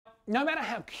No matter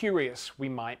how curious we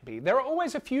might be, there are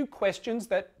always a few questions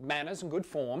that manners and good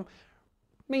form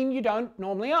mean you don't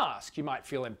normally ask. You might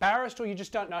feel embarrassed or you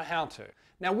just don't know how to.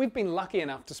 Now, we've been lucky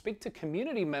enough to speak to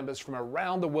community members from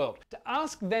around the world to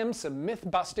ask them some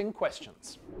myth-busting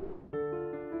questions.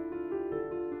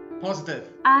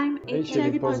 Positive. I'm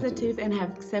HIV positive and have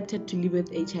accepted to live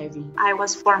with HIV. I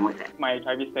was born with it. My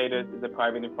HIV status is a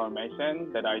private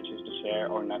information that I choose to share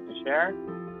or not to share.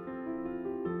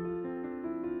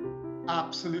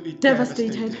 Absolutely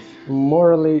Devastated.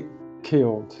 Morally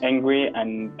killed. Angry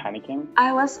and panicking.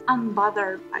 I was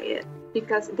unbothered by it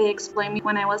because they explained me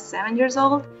when I was 7 years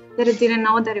old that I didn't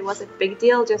know that it was a big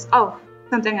deal, just, oh,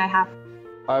 something I have.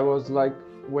 I was like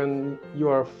when you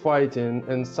are fighting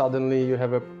and suddenly you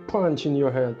have a punch in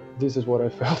your head. This is what I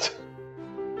felt.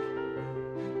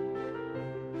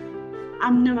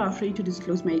 I'm never afraid to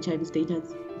disclose my HIV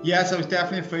status. Yes, I was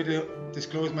definitely afraid to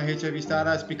disclose my HIV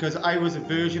status because I was a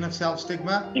version of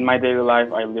self-stigma. In my daily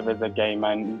life, I live as a gay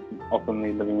man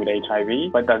openly living with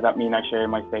HIV. But does that mean I share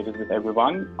my status with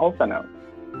everyone? Also no.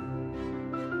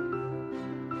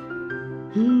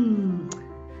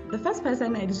 The first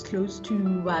person I disclosed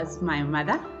to was my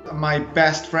mother. My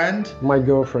best friend. My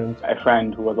girlfriend. A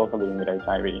friend who was also living with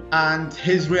HIV. And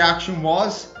his reaction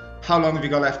was, how long have you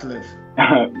got left to live?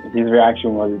 His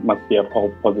reaction was, it must be a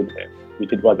false positive,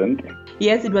 which it wasn't.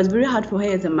 Yes, it was very hard for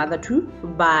her as a mother too,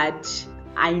 but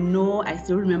I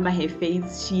still remember her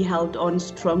face. She held on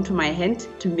strong to my hand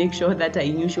to make sure that I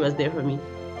knew she was there for me.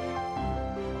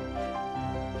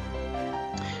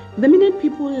 The minute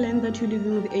people learn that you're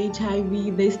living with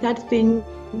HIV, they start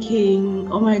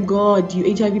thinking, oh my God,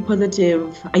 you're HIV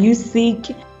positive. Are you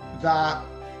sick? That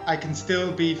I can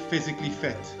still be physically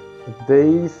fit.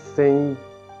 They think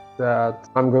that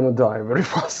I'm gonna die very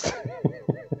fast.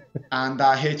 And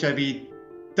that HIV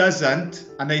doesn't,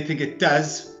 and they think it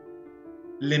does,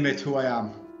 limit who I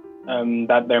am.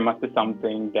 That there must be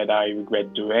something that I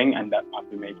regret doing and that must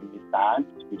be making me sad,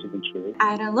 which isn't true.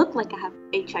 I don't look like I have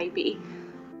HIV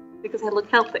because I look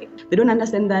healthy. They don't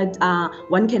understand that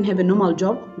one can have a normal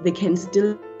job, they can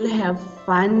still have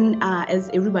fun as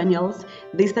everyone else.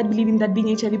 They start believing that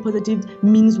being HIV positive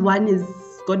means one is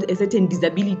got a certain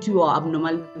disability or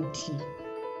abnormality.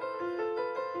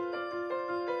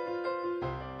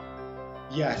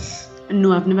 Yes.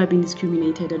 No, I've never been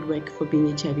discriminated at work for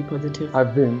being HIV positive.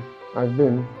 I've been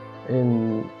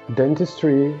in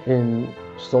dentistry, in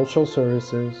social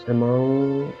services,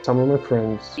 among some of my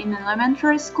friends. In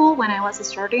elementary school, when I was a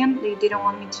student, they didn't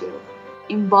want me to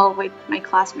involve with my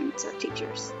classmates or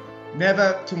teachers.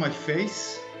 Never to my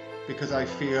face, because I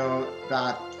feel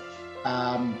that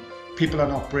people are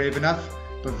not brave enough,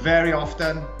 but very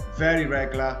often, very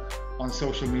regular, on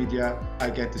social media, I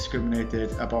get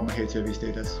discriminated about my HIV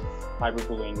status.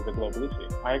 Cyberbullying is a global issue.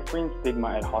 I experience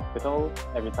stigma at hospital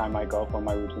every time I go for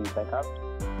my routine checkup.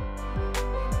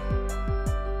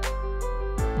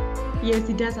 Yes,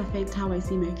 it does affect how I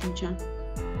see my future.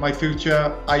 My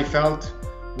future, I felt,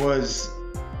 was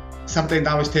something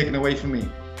that was taken away from me.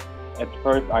 At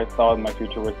first, I thought my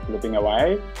future was slipping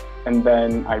away, and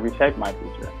then I reshaped my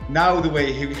future. Now the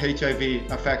way HIV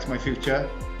affects my future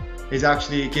is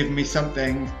actually giving me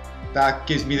something that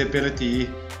gives me the ability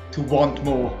to want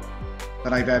more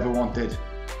than I've ever wanted.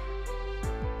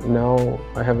 Now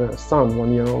I have a son,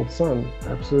 1-year-old son,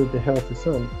 absolutely healthy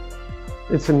son.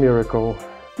 It's a miracle.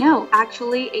 No,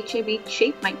 actually, HIV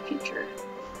shaped my future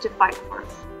to fight for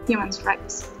human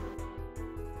rights.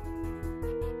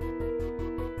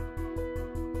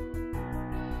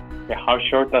 How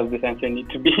short does this answer need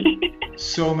to be?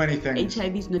 So many things.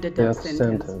 HIV is not a death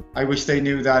sentence. I wish they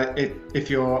knew that if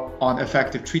you're on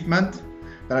effective treatment,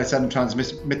 that it's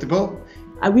untransmittable.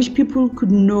 I wish people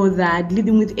could know that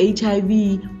living with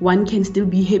HIV, one can still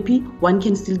be happy, one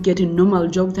can still get a normal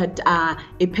job that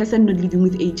a person not living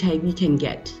with HIV can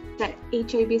get. That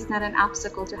HIV is not an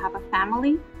obstacle to have a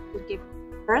family, to give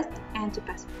birth, and to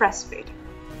breastfeed.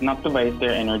 Not to waste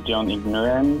their energy on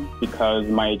ignorance, because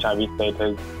my HIV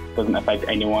status doesn't affect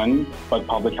anyone, but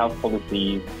public health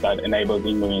policies that enable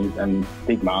ignorance and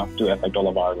stigma do affect all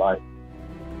of our lives.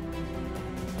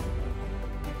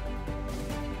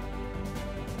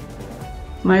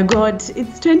 My God,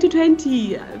 it's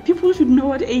 2020. People should know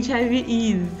what HIV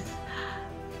is.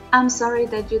 I'm sorry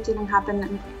that you didn't have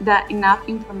that enough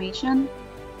information,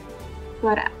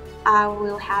 but I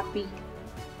will happy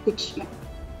teach you.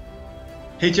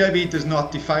 HIV does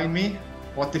not define me.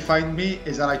 What defined me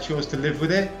is that I chose to live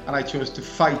with it and I chose to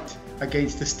fight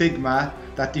against the stigma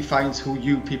that defines who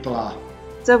you people are.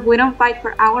 So if we don't fight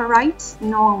for our rights,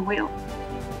 no one will.